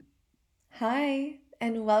Hi,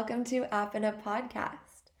 and welcome to Apana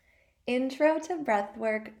Podcast, Intro to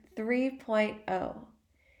Breathwork 3.0.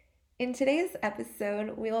 In today's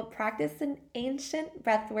episode, we will practice an ancient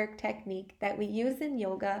breathwork technique that we use in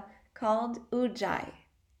yoga called Ujjayi.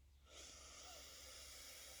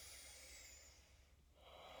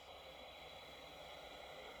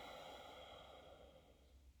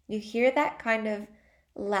 You hear that kind of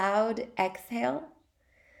loud exhale?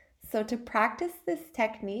 So to practice this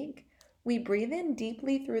technique, we breathe in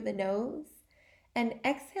deeply through the nose and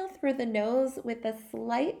exhale through the nose with a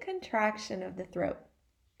slight contraction of the throat.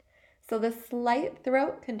 So the slight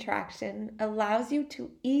throat contraction allows you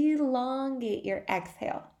to elongate your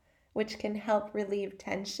exhale, which can help relieve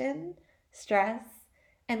tension, stress,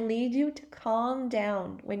 and lead you to calm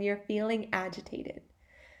down when you're feeling agitated.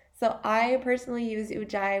 So I personally use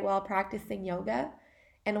Ujjayi while practicing yoga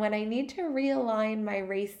and when I need to realign my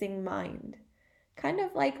racing mind. Kind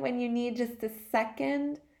of like when you need just a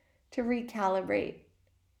second to recalibrate.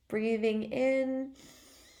 Breathing in,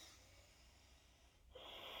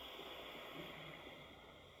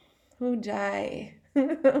 Ujjayi,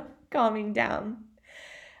 calming down.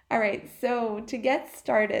 All right, so to get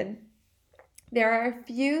started, there are a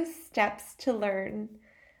few steps to learn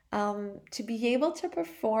to be able to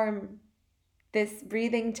perform this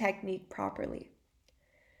breathing technique properly.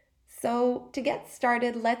 So to get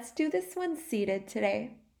started, let's do this one seated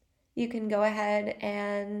today. You can go ahead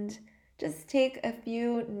and just take a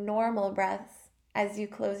few normal breaths as you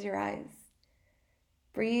close your eyes.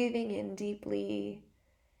 Breathing in deeply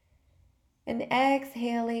and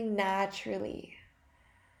exhaling naturally.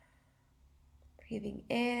 Breathing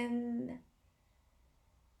in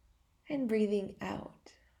and breathing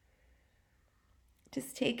out.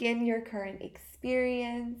 Just take in your current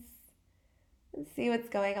experience and see what's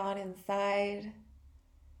going on inside.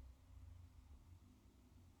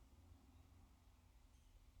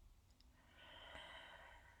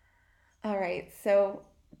 All right, so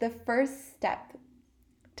the first step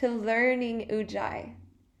to learning Ujjayi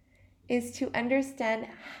is to understand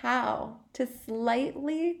how to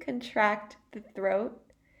slightly contract the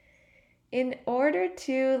throat in order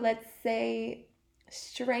to, let's say,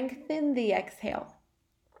 strengthen the exhale.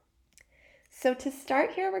 So to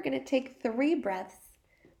start here, we're going to take 3 breaths,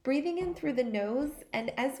 breathing in through the nose,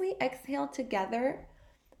 and as we exhale together,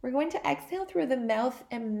 we're going to exhale through the mouth,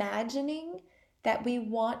 imagining that we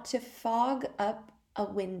want to fog up a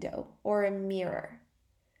window or a mirror.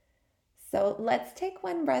 So let's take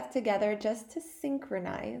 1 breath together just to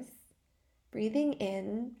synchronize. Breathing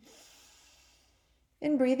in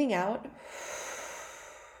and breathing out.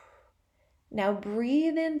 Now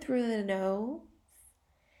breathe in through the nose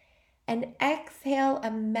and exhale.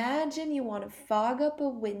 Imagine you want to fog up a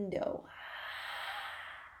window.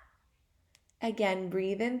 Again,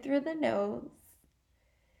 breathe in through the nose.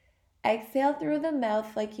 Exhale through the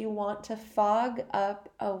mouth like you want to fog up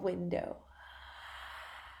a window.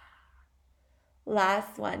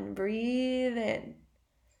 Last one, breathe in.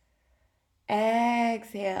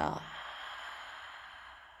 Exhale.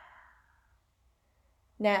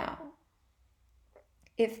 Now,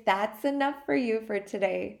 if that's enough for you for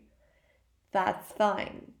today, that's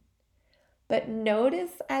fine. But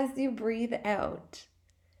notice as you breathe out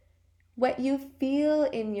what you feel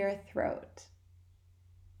in your throat.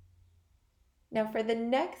 Now for the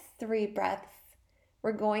next 3 breaths,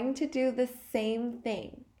 we're going to do the same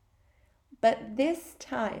thing. But this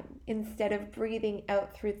time, instead of breathing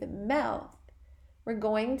out through the mouth, we're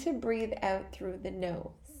going to breathe out through the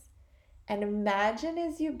nose. And imagine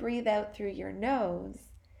as you breathe out through your nose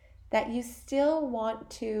that you still want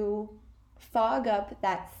to fog up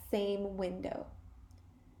that same window.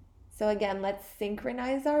 So again, let's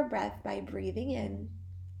synchronize our breath by breathing in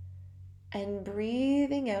and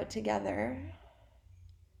breathing out together.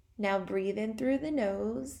 Now breathe in through the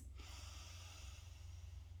nose.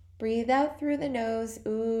 Breathe out through the nose,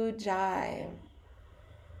 Ujjayi.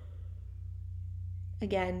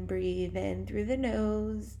 Again, breathe in through the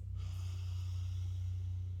nose,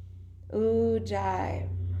 Ujjayi.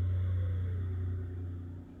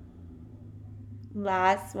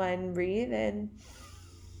 Last one, breathe in.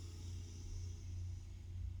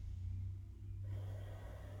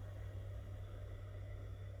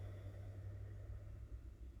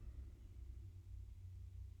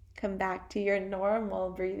 Come back to your normal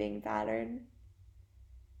breathing pattern.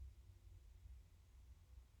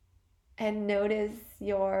 And notice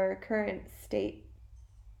your current state.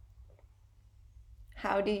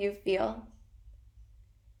 How do you feel?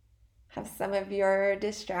 Have some of your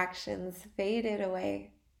distractions faded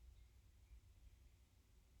away?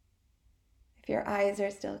 If your eyes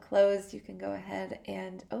are still closed, you can go ahead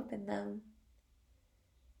and open them.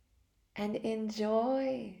 and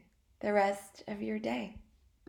enjoy the rest of your day.